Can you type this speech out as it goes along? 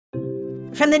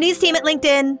From the news team at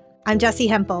LinkedIn, I'm Jessi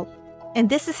Hempel, and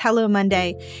this is Hello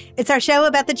Monday. It's our show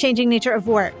about the changing nature of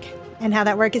work and how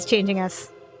that work is changing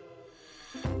us.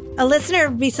 A listener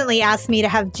recently asked me to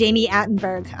have Jami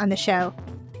Attenberg on the show.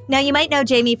 Now, you might know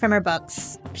Jami from her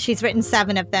books. She's written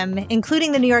 7 of them,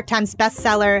 including the New York Times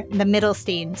bestseller, The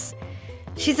Middlesteins.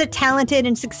 She's a talented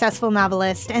and successful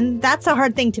novelist, and that's a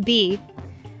hard thing to be.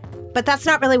 But that's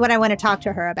not really what I want to talk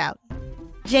to her about.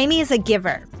 Jami is a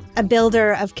giver, a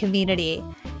builder of community.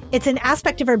 It's an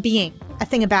aspect of her being, a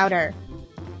thing about her.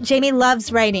 Jami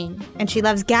loves writing, and she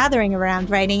loves gathering around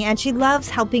writing, and she loves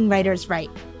helping writers write.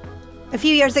 A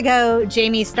few years ago,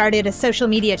 Jami started a social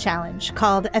media challenge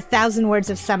called 1,000 Words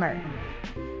of Summer.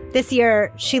 This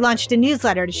year, she launched a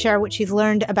newsletter to share what she's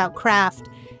learned about craft.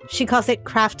 She calls it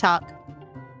Craft Talk.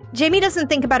 Jami doesn't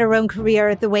think about her own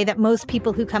career the way that most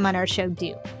people who come on our show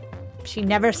do. She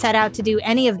never set out to do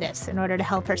any of this in order to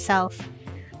help herself.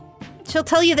 She'll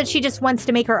tell you that she just wants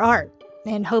to make her art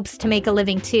and hopes to make a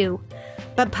living too.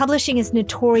 But publishing is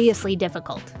notoriously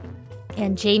difficult.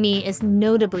 And Jami is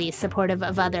notably supportive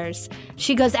of others.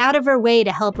 She goes out of her way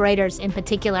to help writers in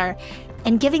particular.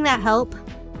 And giving that help,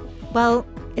 well,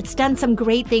 it's done some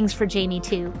great things for Jami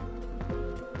too.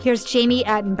 Here's Jami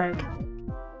Attenberg.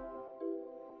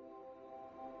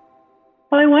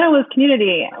 Well, I wanted was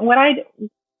community.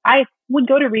 I would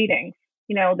go to readings.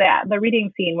 You know, the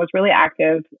reading scene was really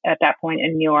active at that point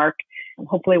in New York.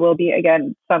 Hopefully will be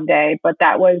again someday. But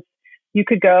you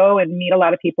could go and meet a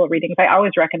lot of people at readings. I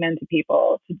always recommend to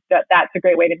people that that's a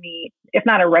great way to meet, if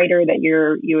not a writer that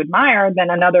you admire, then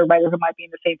another writer who might be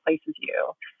in the same place as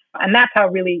you. And that's how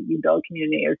really you build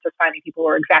community, is just finding people who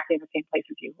are exactly in the same place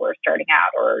as you, who are starting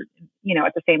out or, you know,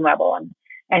 at the same level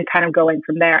and kind of going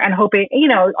from there and hoping, you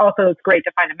know, also it's great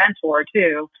to find a mentor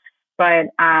too. But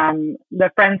the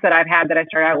friends that I've had that I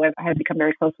started out with, I have become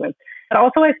very close with. But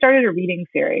also I started a reading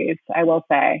series, I will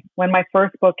say. When my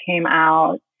first book came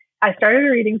out, I started a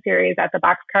reading series at the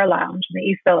Boxcar Lounge in the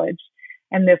East Village.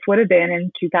 And this would have been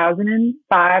in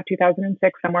 2005,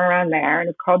 2006, somewhere around there. And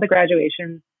it's called the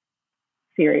Graduation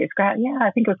Series. I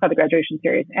think it was called the Graduation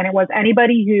Series. And it was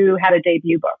anybody who had a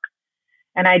debut book.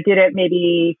 And I did it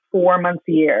maybe 4 months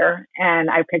a year.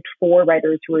 And I picked 4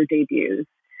 writers who were debuts.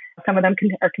 Some of them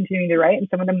are continuing to write, and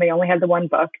some of them, they only had the one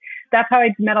book. That's how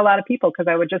I met a lot of people, because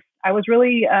I was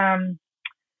really, I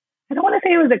don't want to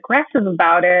say I was aggressive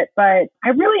about it, but I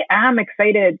really am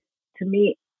excited to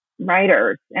meet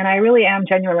writers. And I really am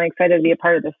genuinely excited to be a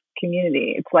part of this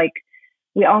community. It's like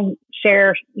we all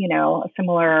share, you know, a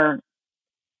similar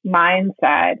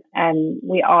mindset, and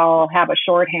we all have a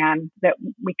shorthand that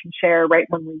we can share right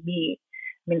when we meet.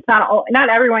 I mean, it's not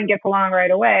everyone gets along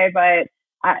right away, but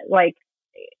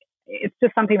it's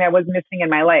just something that was missing in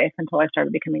my life until I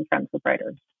started becoming friends with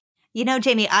writers. You know,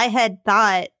 Jami, I had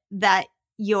thought that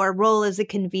your role as a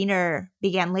convener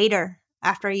began later,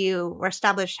 after you were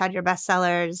established, had your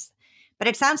bestsellers. But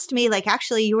it sounds to me like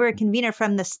actually you were a convener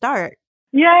from the start.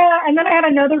 Yeah. And then I had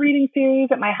another reading series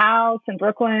at my house in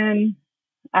Brooklyn.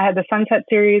 I had the Sunset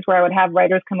series where I would have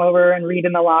writers come over and read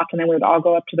in the loft, and then we would all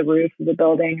go up to the roof of the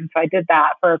building. And so I did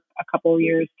that for a couple of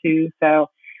years too. So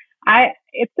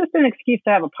it's just an excuse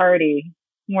to have a party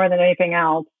more than anything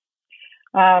else.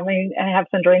 And have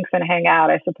some drinks and hang out,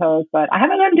 I suppose. But I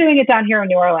haven't been doing it down here in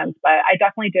New Orleans, but I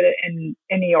definitely did it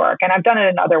in New York. And I've done it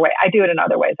in other ways. I do it in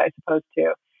other ways, I suppose,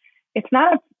 too. It's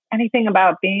not anything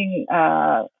about being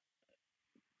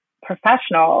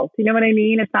professional. Do you know what I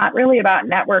mean? It's not really about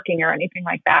networking or anything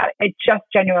like that. I just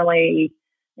genuinely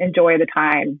enjoy the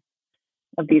time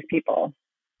of these people.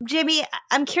 Jami,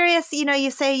 I'm curious, you know, you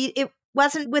say it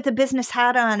wasn't with a business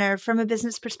hat on or from a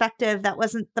business perspective. That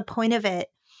wasn't the point of it.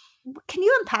 Can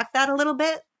you unpack that a little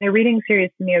bit? The reading series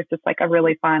to me is just like a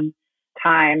really fun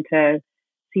time to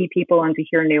see people and to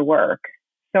hear new work.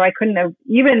 So I couldn't have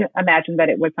even imagined that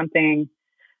it was something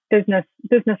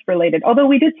business related. Although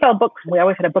we did sell books, we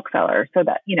always had a bookseller, so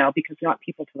that, you know, because we want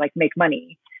people to like make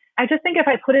money. I just think if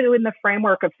I put it in the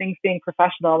framework of things being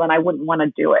professional, then I wouldn't want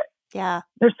to do it. Yeah.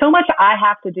 There's so much I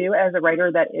have to do as a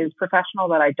writer that is professional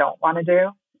that I don't want to do,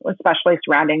 especially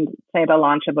surrounding, say, the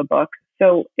launch of a book.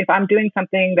 So if I'm doing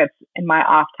something that's in my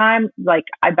off time, like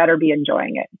I better be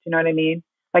enjoying it. Do you know what I mean?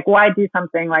 Like, why do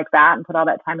something like that and put all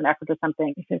that time and effort to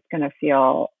something if it's going to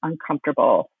feel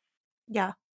uncomfortable?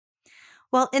 Yeah.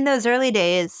 Well, in those early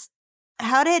days,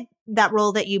 how did that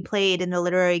role that you played in the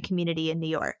literary community in New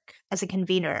York as a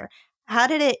convener, how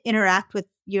did it interact with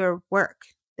your work,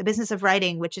 the business of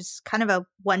writing, which is kind of a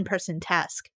one-person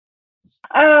task?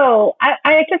 Oh,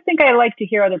 I just think I like to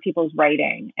hear other people's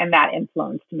writing, and that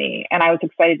influenced me. And I was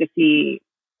excited to see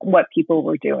what people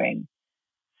were doing.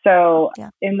 So Yeah.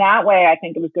 in that way, I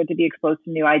think it was good to be exposed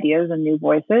to new ideas and new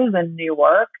voices and new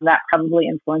work. That probably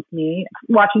influenced me.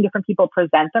 Watching different people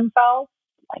present themselves,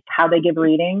 like how they give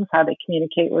readings, how they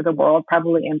communicate with the world,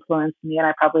 probably influenced me, and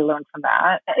I probably learned from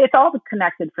that. It's all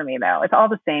connected for me, though. It's all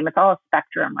the same. It's all a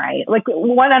spectrum, right? Like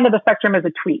one end of the spectrum is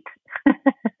a tweet.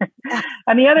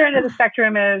 And the other end of the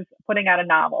spectrum is putting out a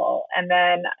novel. And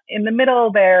then in the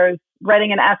middle, there's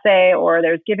writing an essay, or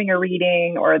there's giving a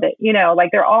reading, or that, like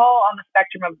they're all on the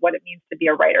spectrum of what it means to be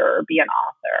a writer or be an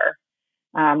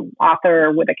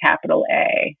author with a capital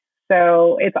A.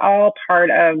 So it's all part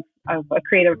of a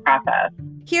creative process.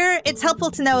 Here, it's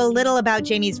helpful to know a little about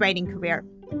Jami's writing career.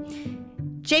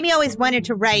 Jami always wanted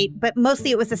to write, but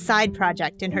mostly it was a side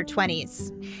project in her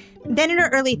 20s. Then in her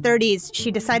early 30s,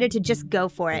 she decided to just go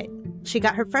for it. She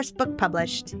got her first book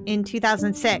published in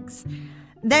 2006.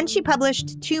 Then she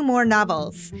published 2 more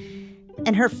novels.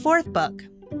 And her 4th book,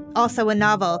 also a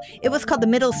novel, it was called The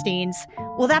Middlesteins.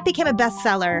 Well, that became a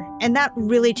bestseller, and that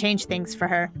really changed things for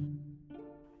her.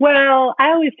 Well, I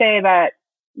always say that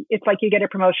it's like you get a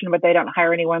promotion, but they don't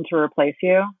hire anyone to replace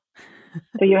you.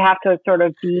 So you have to sort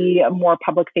of be a more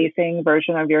public-facing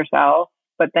version of yourself,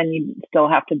 but then you still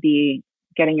have to be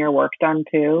getting your work done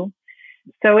too.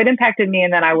 So it impacted me,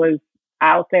 and then I was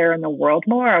out there in the world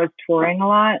more. I was touring a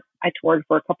lot. I toured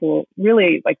for a couple,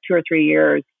 really like 2 or 3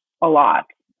 years, a lot,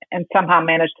 and somehow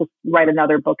managed to write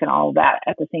another book and all of that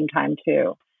at the same time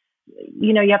too.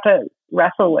 You have to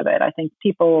wrestle with it. I think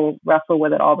people wrestle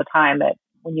with it all the time, that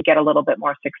when you get a little bit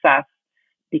more success,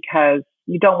 because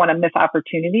you don't want to miss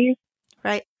opportunities.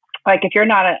 Right. Like if you're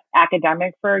not an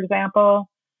academic, for example,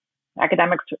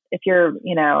 academics, if you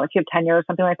have tenure or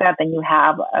something like that, then you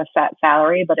have a set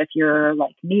salary. But if you're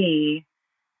like me,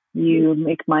 you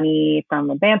make money from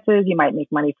advances, you might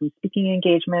make money from speaking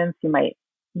engagements, you might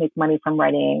make money from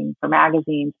writing for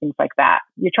magazines, things like that.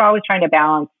 You're always trying to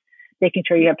balance making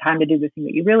sure you have time to do the thing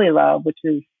that you really love, which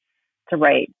is to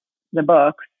write the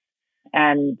books,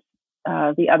 and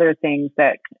the other things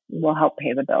that will help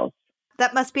pay the bills.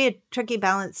 That must be a tricky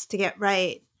balance to get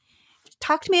right.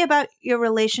 Talk to me about your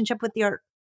relationship with your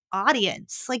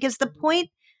audience. Like, is the point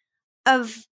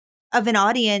of an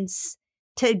audience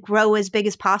to grow as big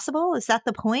as possible? Is that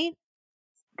the point?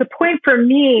 The point for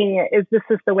me is this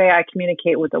is the way I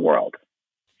communicate with the world.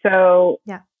 So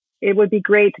yeah, it would be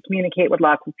great to communicate with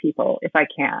lots of people if I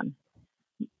can.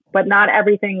 But not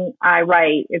everything I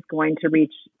write is going to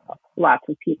reach lots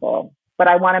of people. But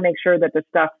I want to make sure that the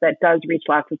stuff that does reach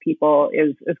lots of people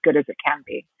is as good as it can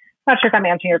be. I'm not sure if I'm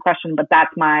answering your question, but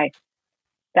that's my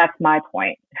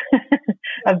point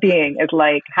of being, is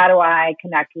like, how do I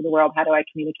connect with the world? How do I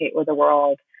communicate with the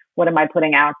world? What am I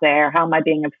putting out there? How am I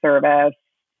being of service?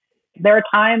 There are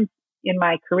times in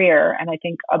my career, and I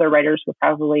think other writers would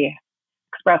probably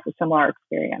express a similar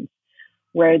experience,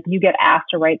 where you get asked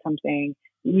to write something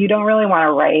you don't really want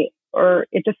to write, or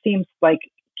it just seems like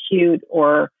cute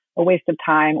or a waste of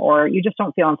time, or you just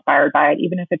don't feel inspired by it,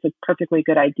 even if it's a perfectly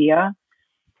good idea.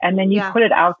 And then you put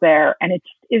it out there and it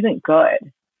just isn't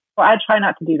good. Well, I try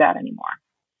not to do that anymore.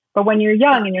 But when you're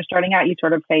young and you're starting out, you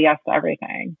sort of say yes to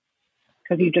everything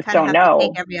because you just don't know. To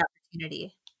take every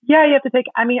opportunity. Yeah, you have to take,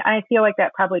 I feel like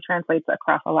that probably translates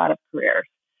across a lot of careers.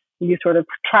 You sort of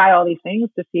try all these things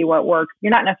to see what works. You're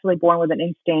not necessarily born with an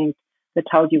instinct that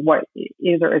tells you what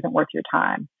is or isn't worth your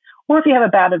time. Or if you have a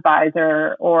bad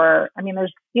advisor, or,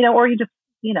 there's, or you just,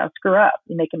 screw up,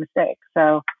 you make a mistake.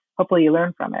 So hopefully you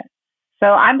learn from it.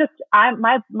 So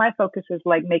my focus is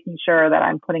like making sure that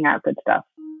I'm putting out good stuff.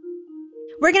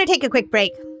 We're going to take a quick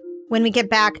break. When we get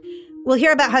back, we'll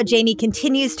hear about how Jami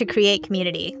continues to create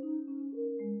community.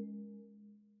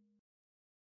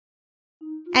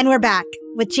 And we're back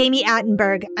with Jami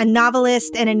Attenberg, a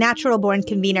novelist and a natural-born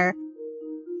convener.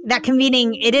 That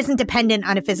convening, it isn't dependent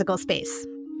on a physical space.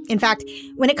 In fact,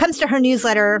 when it comes to her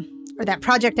newsletter, or that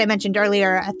project I mentioned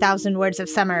earlier, 1,000 Words of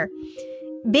Summer,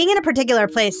 being in a particular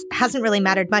place hasn't really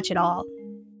mattered much at all.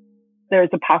 There's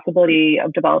a possibility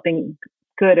of developing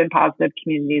good and positive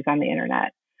communities on the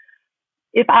internet.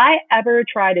 If I ever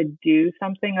try to do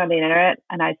something on the internet,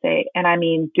 and I say, and I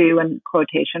mean do in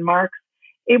quotation marks,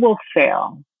 it will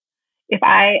fail. If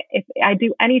I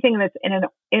do anything that's in an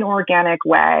inorganic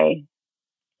way,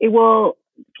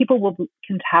 people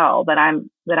can tell that I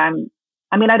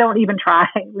don't even try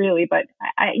really, but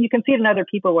you can see it in other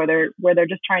people where they're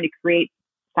just trying to create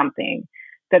something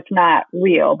that's not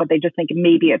real, but they just think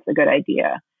maybe it's a good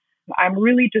idea. I'm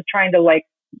really just trying to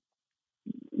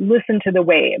listen to the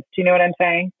waves. Do you know what I'm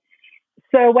saying?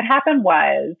 So what happened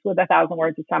was with 1,000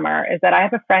 Words of Summer is that I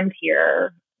have a friend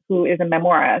here who is a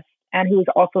memoirist and who is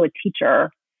also a teacher.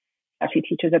 She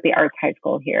teaches at the arts high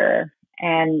school here.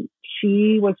 and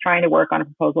she was trying to work on a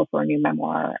proposal for a new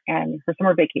memoir, and her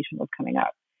summer vacation was coming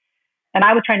up. And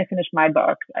I was trying to finish my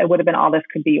book. It would have been All This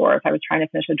Could Be Yours. I was trying to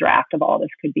finish a draft of All This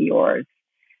Could Be Yours,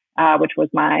 which was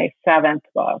my 7th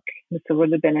book. This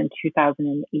would have been in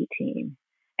 2018.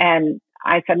 And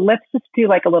I said, let's just do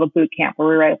like a little boot camp where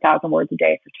we write 1,000 words a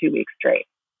day for 2 weeks straight,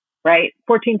 right?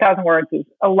 14,000 words is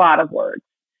a lot of words.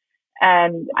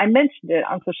 And I mentioned it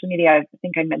on social media. I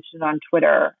think I mentioned it on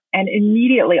Twitter. And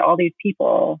immediately all these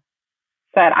people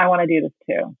said, I want to do this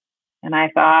too. And I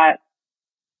thought,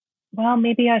 well,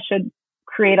 maybe I should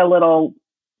create a little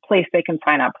place they can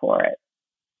sign up for it.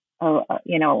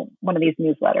 One of these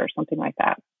newsletters, something like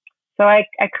that. So I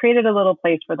created a little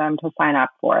place for them to sign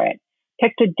up for it.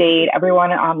 Picked a date.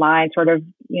 Everyone online sort of,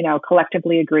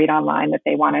 collectively agreed online that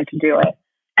they wanted to do it.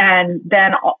 And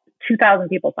then 2,000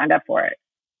 people signed up for it,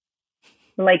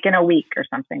 like in a week or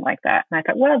something like that. And I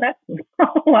thought, well, that's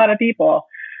a lot of people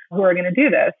who are going to do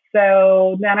this.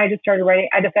 So then I just started writing.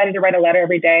 I decided to write a letter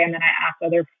every day. And then I asked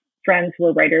other friends who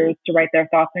were writers to write their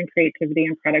thoughts on creativity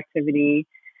and productivity.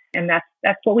 And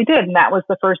that's what we did. And that was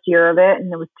the first year of it.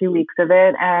 And there was 2 weeks of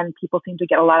it. And people seemed to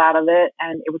get a lot out of it.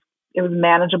 And it was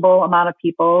manageable amount of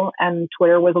people. And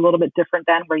Twitter was a little bit different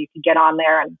then, where you could get on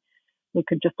there and we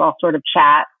could just all sort of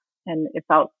chat. And it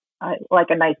felt like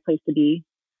a nice place to be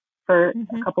for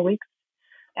a couple weeks.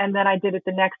 And then I did it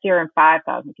the next year and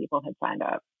 5,000 people had signed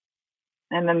up.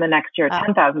 And then the next year,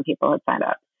 10,000 people had signed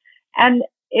up. And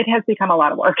it has become a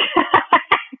lot of work.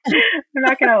 I'm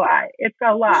not going to lie. It's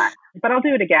a lot, but I'll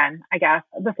do it again, I guess.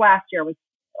 This last year was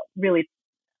really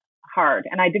hard.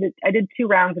 And I did 2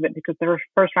 rounds of it because the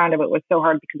first round of it was so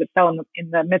hard because it fell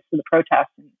in the midst of the protest.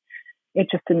 And it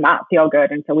just did not feel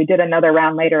good. And so we did another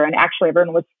round later, and actually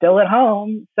everyone was still at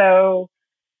home. So,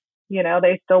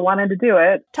 they still wanted to do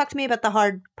it. Talk to me about the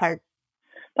hard part.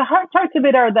 The hard parts of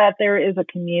it are that there is a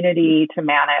community to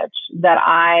manage, that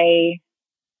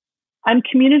I'm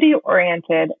community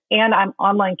oriented and I'm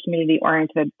online community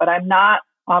oriented, but I'm not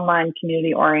online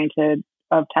community oriented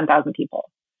of 10,000 people.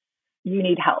 You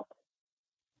need help.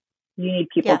 You need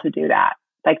people to do that.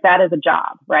 Like, that is a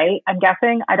job, right? I'm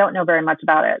guessing. I don't know very much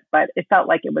about it, but it felt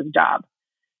like it was a job.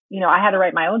 I had to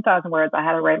write my own 1,000 words. I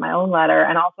had to write my own letter.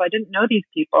 And also I didn't know these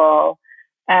people.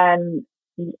 And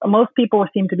most people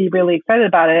seem to be really excited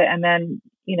about it. And then,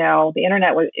 the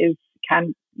internet is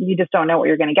you just don't know what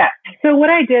you're going to get. So what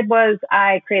I did was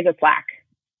I created a Slack,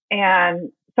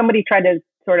 and somebody tried to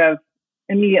sort of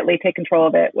immediately take control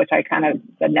of it, which I kind of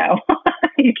said, no,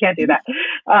 you can't do that.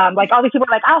 Like, all these people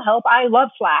are like, I'll help. I love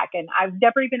Slack. And I've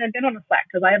never even been on a Slack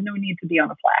because I have no need to be on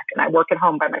a Slack, and I work at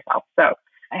home by myself. So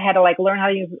I had to learn how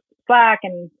to use Slack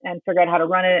and figure out how to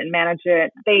run it and manage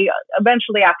it. They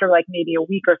eventually, after maybe a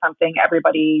week or something,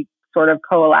 everybody sort of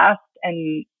coalesced,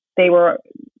 and it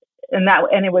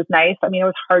was nice. I mean, it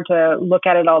was hard to look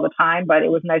at it all the time, but it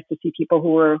was nice to see people who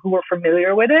were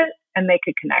familiar with it and they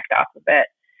could connect off of it.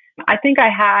 I think I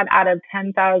had, out of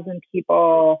 10,000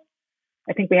 people,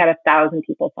 I think we had 1,000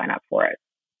 people sign up for it,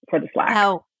 for the Slack.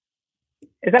 Wow.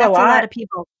 Is that a lot? That's a lot of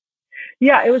people.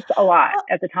 Yeah, it was a lot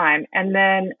at the time. And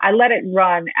then I let it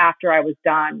run after I was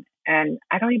done. And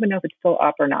I don't even know if it's still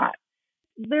up or not.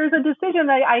 There's a decision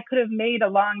that I could have made a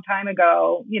long time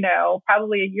ago,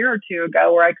 probably a year or 2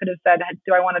 ago, where I could have said,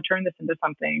 do I want to turn this into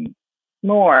something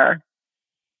more?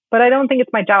 But I don't think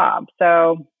it's my job.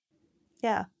 So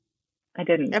yeah, I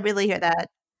didn't. I really hear that.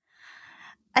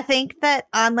 I think that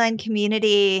online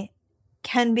community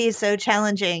can be so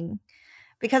challenging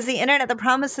because the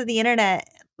promise of the internet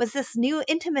was this new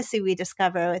intimacy we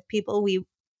discover with people we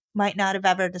might not have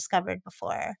ever discovered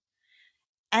before.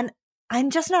 And I'm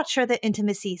just not sure that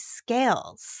intimacy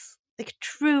scales. Like,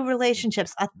 true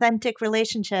relationships, authentic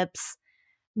relationships,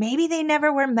 maybe they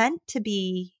never were meant to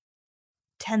be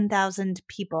 10,000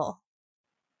 people.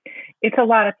 It's a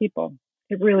lot of people.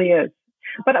 It really is.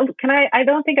 But I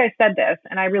don't think I said this,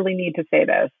 and I really need to say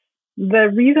this. The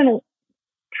reason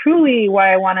truly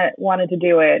why I wanted to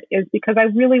do it is because I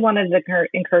really wanted to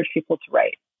encourage people to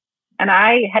write. And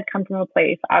I had come from a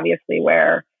place, obviously,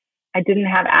 where I didn't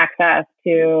have access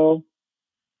to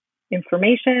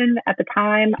information at the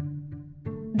time.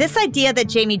 This idea that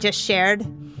Jami just shared,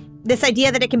 this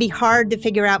idea that it can be hard to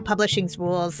figure out publishing's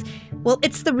rules, well,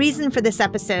 it's the reason for this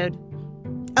episode.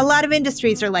 A lot of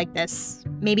industries are like this.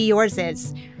 Maybe yours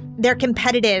is. They're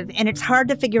competitive, and it's hard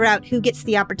to figure out who gets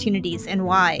the opportunities and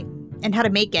why, and how to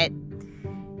make it.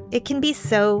 It can be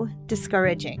so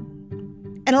discouraging.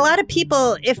 And a lot of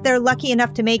people, if they're lucky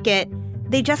enough to make it,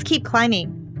 they just keep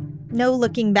climbing. No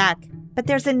looking back. But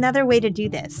there's another way to do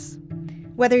this.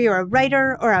 Whether you're a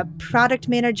writer or a product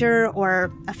manager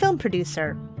or a film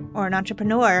producer or an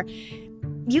entrepreneur,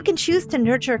 You can choose to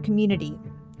nurture a community,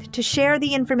 to share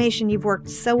the information you've worked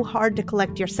so hard to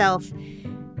collect yourself.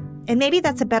 And maybe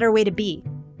that's a better way to be.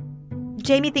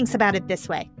 Jami thinks about it this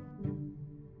way.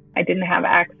 I didn't have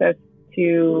access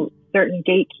to certain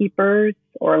gatekeepers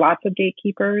or lots of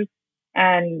gatekeepers.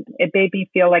 And it made me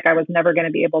feel like I was never going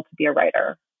to be able to be a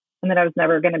writer and that I was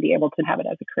never going to be able to have it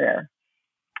as a career.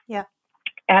 Yeah.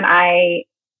 And I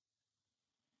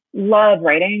love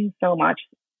writing so much,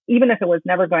 even if it was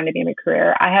never going to be my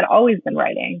career. I had always been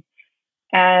writing.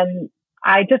 And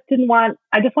I just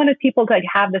wanted people to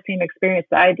have the same experience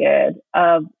that I did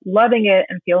of loving it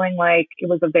and feeling like it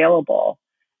was available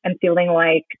and feeling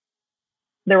like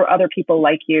there were other people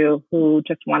like you who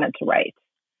just wanted to write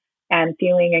and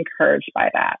feeling encouraged by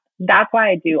that. That's why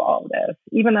I do all of this,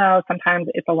 even though sometimes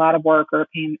it's a lot of work or a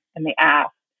pain in the ass.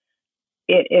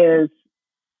 It is,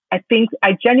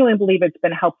 I genuinely believe it's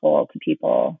been helpful to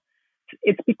people.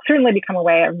 It's certainly become a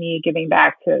way of me giving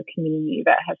back to a community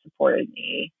that has supported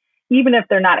me. Even if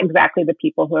they're not exactly the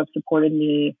people who have supported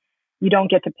me, you don't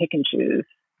get to pick and choose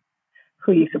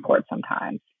who you support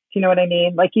sometimes. Do you know what I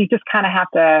mean? Like, you just kind of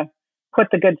have to put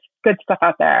the good stuff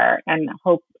out there and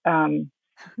hope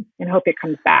it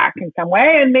comes back in some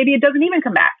way. And maybe it doesn't even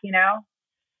come back,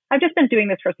 I've just been doing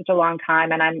this for such a long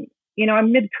time, and I'm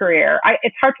mid-career.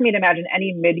 It's hard for me to imagine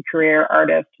any mid-career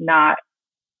artist not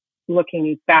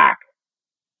looking back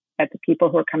at the people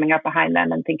who are coming up behind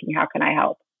them and thinking, how can I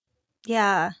help?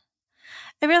 Yeah,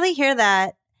 I really hear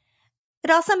that. It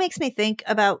also makes me think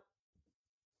about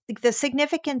the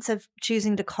significance of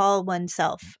choosing to call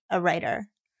oneself a writer.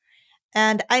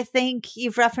 And I think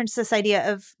you've referenced this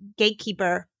idea of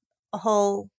gatekeeper a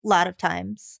whole lot of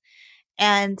times.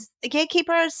 And a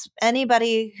gatekeeper is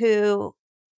anybody who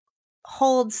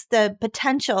holds the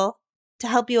potential to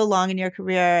help you along in your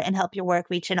career and help your work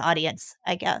reach an audience,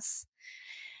 I guess.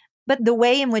 But the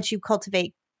way in which you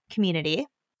cultivate community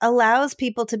allows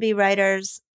people to be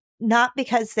writers, not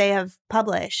because they have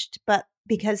published, but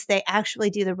because they actually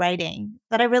do the writing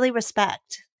that I really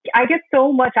respect. I get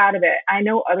so much out of it. I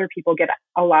know other people get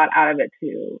a lot out of it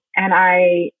too. And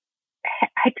I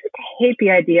just hate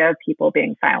the idea of people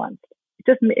being silenced.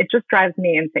 It just drives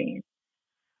me insane.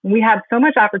 We have so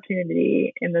much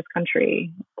opportunity in this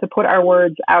country to put our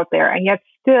words out there, and yet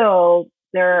still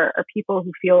there are people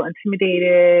who feel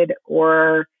intimidated,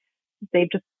 or they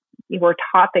just were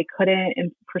taught they couldn't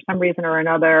for some reason or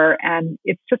another. And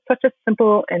it's just such a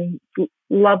simple and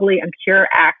lovely and pure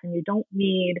act, and you don't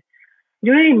need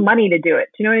money to do it.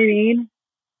 Do you know what I mean?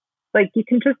 Like, you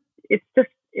can it's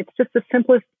just the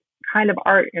simplest kind of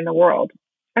art in the world.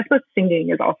 I suppose singing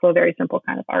is also a very simple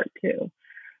kind of art too.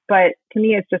 But to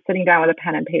me, it's just sitting down with a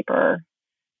pen and paper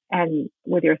and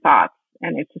with your thoughts.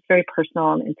 And it's just very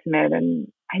personal and intimate. And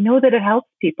I know that it helps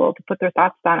people to put their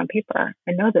thoughts down on paper.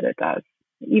 I know that it does.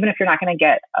 Even if you're not going to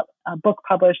get a book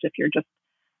published, if you're just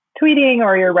tweeting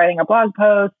or you're writing a blog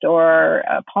post or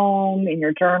a poem in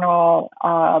your journal,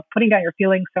 putting down your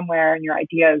feelings somewhere and your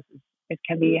ideas, it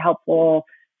can be helpful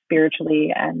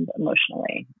spiritually and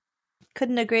emotionally.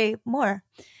 Couldn't agree more.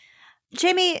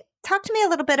 Jami, talk to me a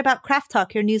little bit about Craft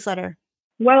Talk, your newsletter.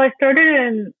 Well, I started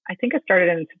in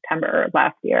September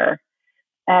last year,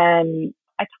 and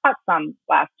I taught some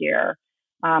last year.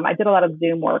 I did a lot of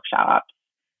Zoom workshops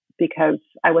because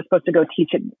I was supposed to go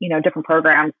teach at, different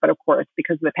programs. But of course,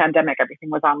 because of the pandemic, everything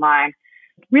was online.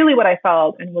 Really what I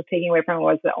felt and was taking away from it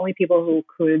was the only people who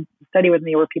could study with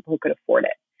me were people who could afford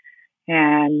it.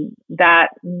 And that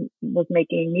was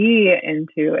making me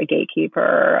into a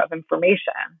gatekeeper of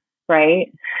information,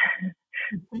 right?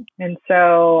 Mm-hmm. And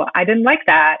so I didn't like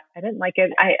that. I didn't like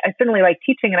it. I certainly like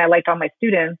teaching, and I liked all my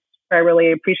students. I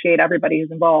really appreciate everybody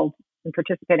who's involved in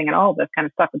participating in all of this kind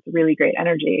of stuff. It's a really great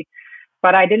energy.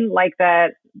 But I didn't like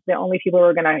that the only people who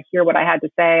were going to hear what I had to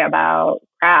say about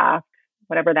craft,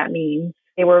 whatever that means,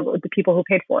 they were the people who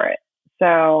paid for it.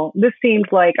 So this seemed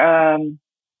like an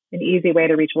easy way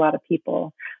to reach a lot of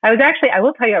people. I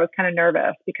will tell you, I was kind of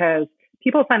nervous because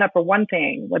people signed up for one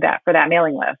thing for that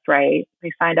mailing list, right?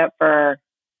 They signed up for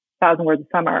 1,000 Words of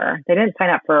Summer. They didn't sign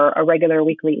up for a regular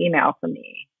weekly email from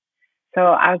me. So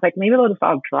I was like, maybe they'll just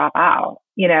all drop out.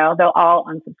 They'll all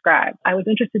unsubscribe. I was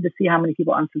interested to see how many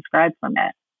people unsubscribed from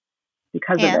it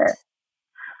because of it.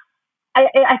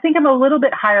 I think I'm a little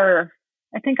bit higher.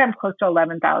 I think I'm close to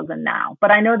 11,000 now,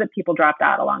 but I know that people dropped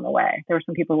out along the way. There were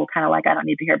some people who were kind of like, I don't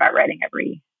need to hear about writing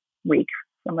every week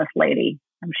from this lady,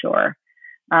 I'm sure.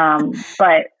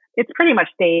 But it's pretty much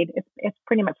stayed. It's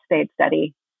pretty much stayed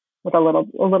steady with a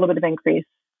little bit of increase.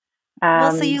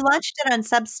 So you launched it on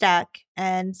Substack,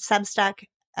 and Substack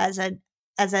as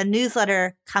a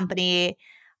newsletter company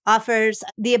offers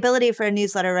the ability for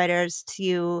newsletter writers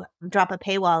to drop a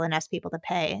paywall and ask people to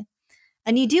pay.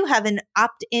 And you do have an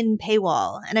opt-in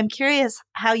paywall. And I'm curious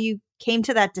how you came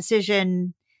to that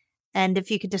decision and if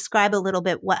you could describe a little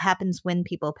bit what happens when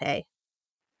people pay.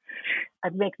 I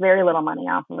make very little money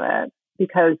off of it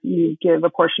because you give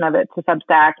a portion of it to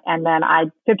Substack, and then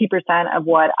 50% of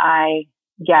what I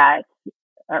get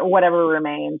or whatever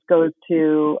remains goes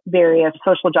to various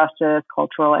social justice,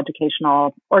 cultural,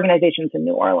 educational organizations in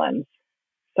New Orleans.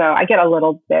 So I get a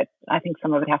little bit. I think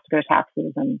some of it has to go to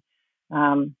taxes, and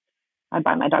I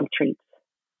buy my dog treats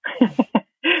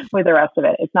with the rest of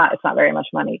it. It's not very much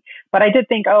money, but I did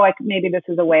think, maybe this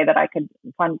is a way that I could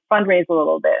fundraise a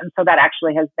little bit. And so that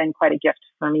actually has been quite a gift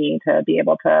for me to be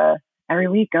able to every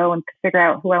week go and figure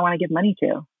out who I want to give money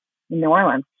to in New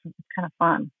Orleans. It's kind of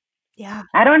fun. Yeah.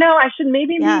 I don't know. I should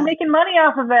maybe be making money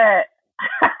off of it.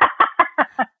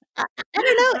 I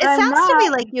don't know. It sounds to me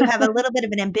like you have a little bit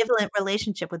of an ambivalent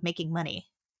relationship with making money.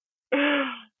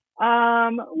 Well,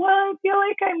 I feel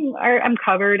like I'm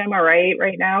covered. I'm all right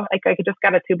now. Like I just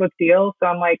got a 2-book deal, so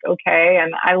I'm like, okay.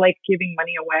 And I like giving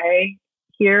money away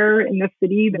here in this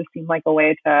city. This seemed like a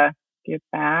way to give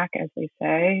back, as they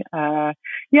say.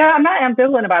 Yeah, I'm not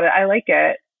ambivalent about it. I like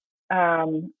it.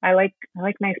 I like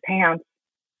nice pants.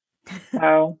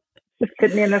 So just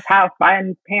sitting in this house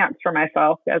buying pants for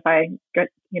myself as I get,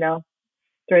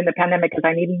 during the pandemic because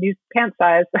I need a new pant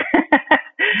size.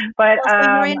 But so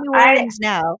you're in New Orleans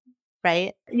now,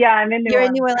 right? Yeah, I'm in New Orleans. You're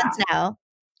in New Orleans now.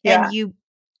 Yeah. And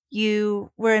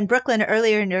you were in Brooklyn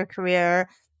earlier in your career.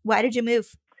 Why did you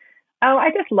move? Oh,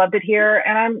 I just loved it here.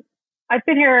 And I've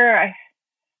been here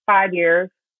 5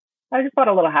 years. I just bought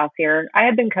a little house here. I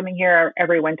had been coming here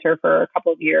every winter for a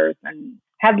couple of years and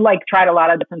had tried a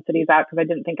lot of different cities out because I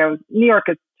didn't think New York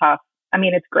is tough. I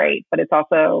mean, it's great, but it's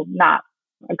also not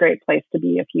a great place to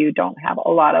be if you don't have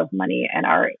a lot of money and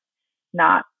are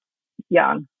not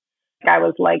young. I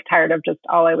was tired of just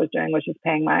all I was doing was just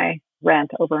paying my rent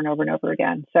over and over and over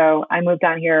again. So I moved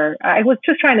down here. I was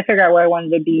just trying to figure out where I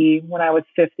wanted to be when I was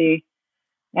 50.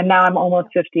 And now I'm almost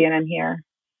 50 and I'm here.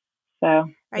 So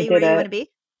are you where you want to be?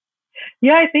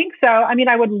 Yeah, I think so. I mean,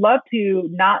 I would love to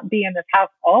not be in this house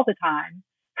all the time.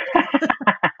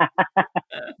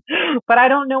 But I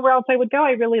don't know where else I would go.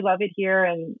 I really love it here.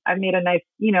 And I've made a nice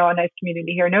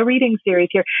community here. No reading series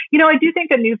here. I do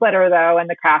think a newsletter though, and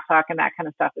the craft talk and that kind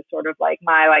of stuff is sort of like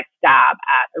my stab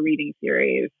at a reading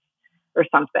series or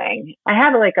something. I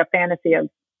have a fantasy of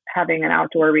having an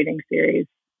outdoor reading series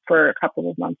for a couple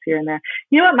of months here and there.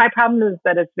 You know what? My problem is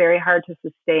that it's very hard to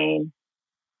sustain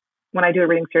when I do a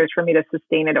reading series for me to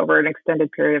sustain it over an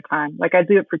extended period of time. I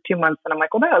do it for 2 months and I'm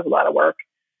like, well, that was a lot of work.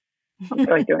 I'm not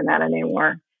really doing that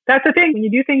anymore. That's the thing. When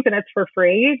you do things and it's for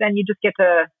free, then you just get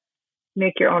to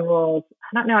make your own rules.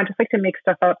 I don't know. I just like to make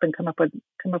stuff up and come up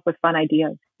with fun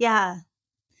ideas. Yeah.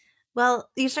 Well,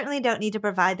 you certainly don't need to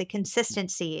provide the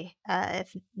consistency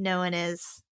if no one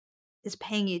is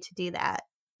paying you to do that.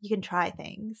 You can try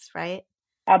things, right?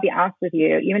 I'll be honest with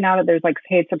you. Even now that there's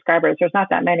paid subscribers, there's not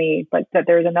that many, but that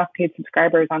there's enough paid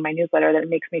subscribers on my newsletter that it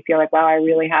makes me feel like, wow, I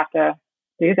really have to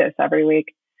do this every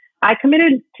week. I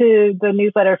committed to the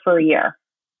newsletter for a year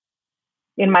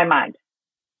in my mind.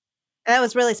 That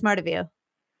was really smart of you.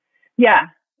 Yeah.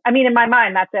 I mean, in my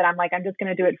mind, that's it. I'm I'm just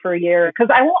going to do it for a year because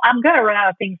I'm going to run out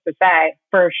of things to say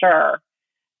for sure.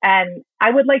 And I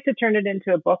would like to turn it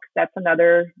into a book. That's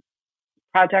another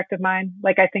project of mine.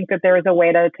 I think that there is a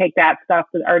way to take that stuff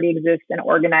that already exists and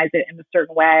organize it in a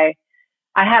certain way.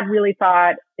 I had really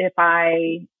thought if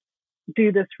I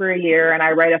do this for a year and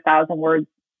I write 1,000 words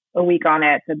a week on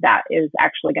it, that is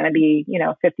actually going to be,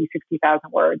 50,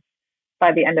 60,000 words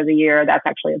by the end of the year. That's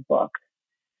actually a book.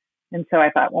 And so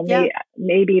I thought, well,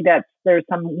 maybe there's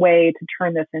some way to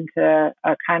turn this into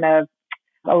a kind of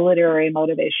a literary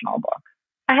motivational book.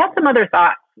 I have some other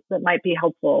thoughts that might be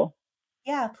helpful.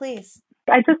 Yeah, please.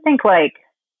 I just think I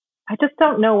just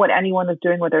don't know what anyone is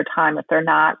doing with their time if they're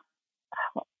not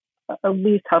at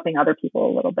least helping other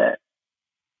people a little bit.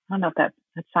 I don't know if that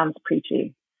sounds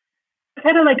preachy. I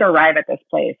kind of arrive at this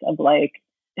place of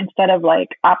instead of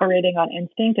operating on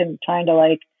instinct and trying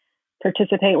to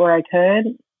participate where I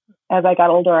could, as I got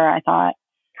older, I thought,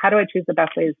 how do I choose the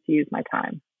best ways to use my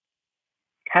time?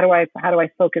 How do I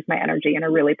focus my energy in a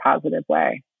really positive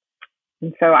way?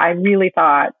 And so I really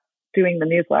thought doing the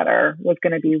newsletter was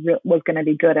going to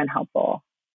be good and helpful.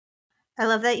 I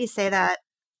love that you say that.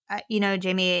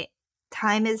 Jami,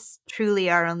 time is truly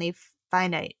our only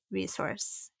finite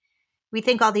resource. We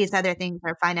think all these other things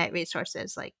are finite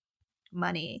resources like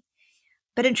money,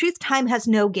 but in truth, time has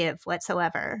no give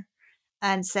whatsoever.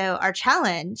 And so our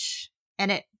challenge,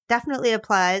 and definitely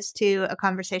applies to a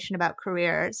conversation about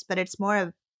careers, but it's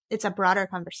a broader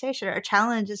conversation. Our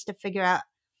challenge is to figure out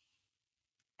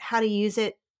how to use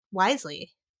it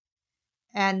wisely.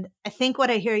 And I think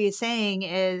what I hear you saying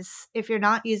is if you're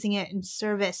not using it in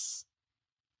service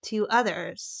to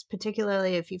others,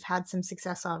 particularly if you've had some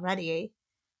success already,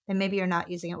 then maybe you're not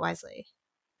using it wisely.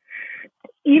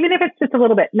 Even if it's just a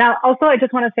little bit. Now, also, I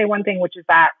just want to say one thing, which is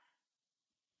that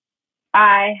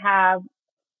I have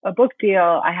a book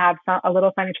deal. I have a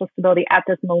little financial stability at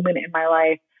this moment in my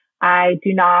life. I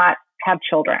do not have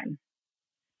children.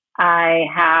 I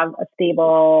have a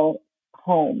stable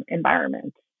home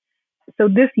environment. So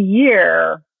this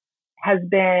year has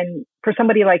been, for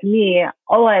somebody like me,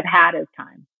 all I've had is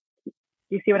time. Do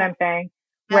you see what I'm saying?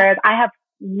 Whereas I have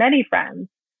many friends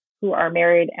who are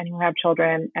married and who have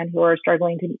children and who are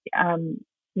struggling to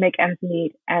make ends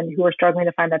meet and who are struggling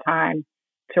to find the time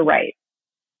to write.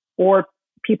 Or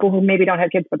people who maybe don't have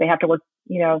kids, but they have to work,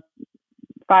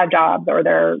 5 jobs, or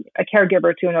they're a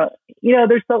caregiver to,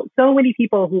 there's so many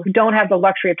people who don't have the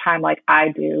luxury of time like I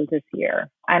do this year.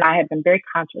 And I have been very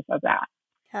conscious of that.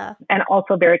 Yeah. And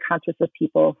also very conscious of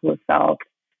people who have felt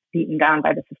beaten down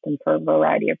by the system for a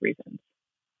variety of reasons.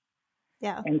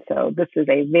 Yeah. And so this is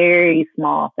a very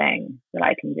small thing that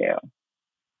I can do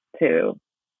to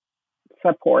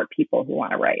support people who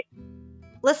want to write.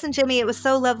 Listen, Jami, it was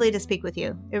so lovely to speak with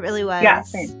you. It really was. Yeah,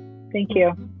 same. Thank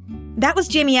you. That was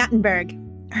Jami Attenberg.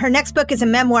 Her next book is a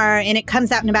memoir, and it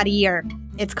comes out in about a year.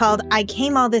 It's called I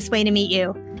Came All This Way to Meet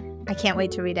You. I can't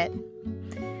wait to read it.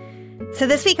 So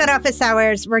this week on Office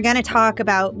Hours, we're going to talk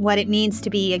about what it means to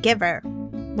be a giver.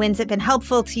 When's it been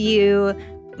helpful to you?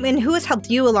 And who has helped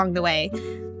you along the way?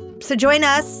 So join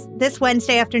us this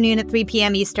Wednesday afternoon at 3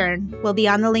 p.m. Eastern. We'll be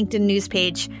on the LinkedIn news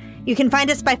page. You can find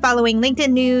us by following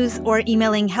LinkedIn News or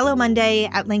emailing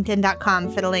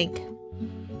hellomonday@linkedin.com for the link.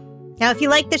 Now, if you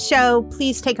like the show,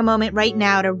 please take a moment right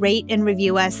now to rate and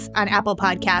review us on Apple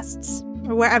Podcasts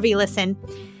or wherever you listen.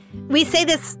 We say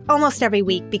this almost every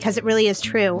week because it really is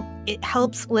true. It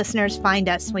helps listeners find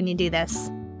us when you do this.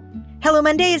 Hello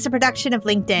Monday is a production of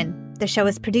LinkedIn. The show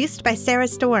is produced by Sarah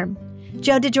Storm.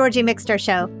 Joe DeGiorgi mixed our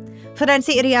show.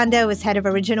 Florenzi Iriando is head of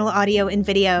original audio and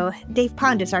video. Dave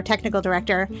Pond is our technical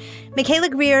director. Michaela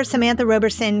Greer, Samantha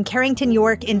Roberson, Carrington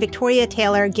York, and Victoria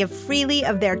Taylor give freely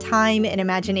of their time and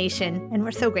imagination, and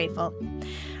we're so grateful.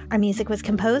 Our music was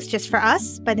composed just for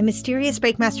us by the mysterious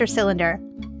Breakmaster Cylinder.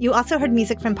 You also heard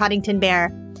music from Poddington Bear.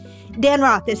 Dan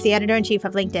Roth is the editor-in-chief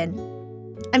of LinkedIn.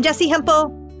 I'm Jessi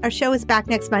Hempel. Our show is back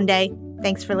next Monday.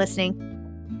 Thanks for listening.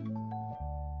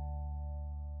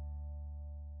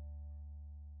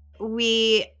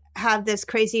 We have this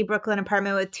crazy Brooklyn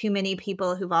apartment with too many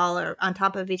people who all are on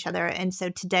top of each other. And so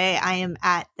today I am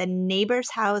at the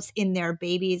neighbor's house in their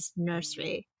baby's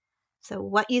nursery. So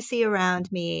what you see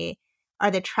around me are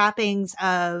the trappings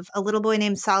of a little boy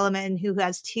named Solomon who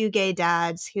has 2 gay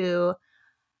dads who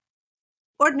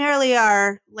ordinarily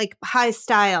are like high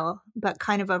style, but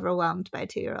kind of overwhelmed by a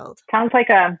 2-year-old. Sounds like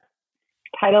a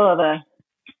title of a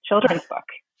children's book.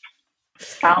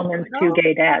 Solomon's 2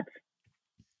 gay dads.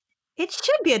 It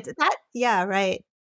should be yeah, right.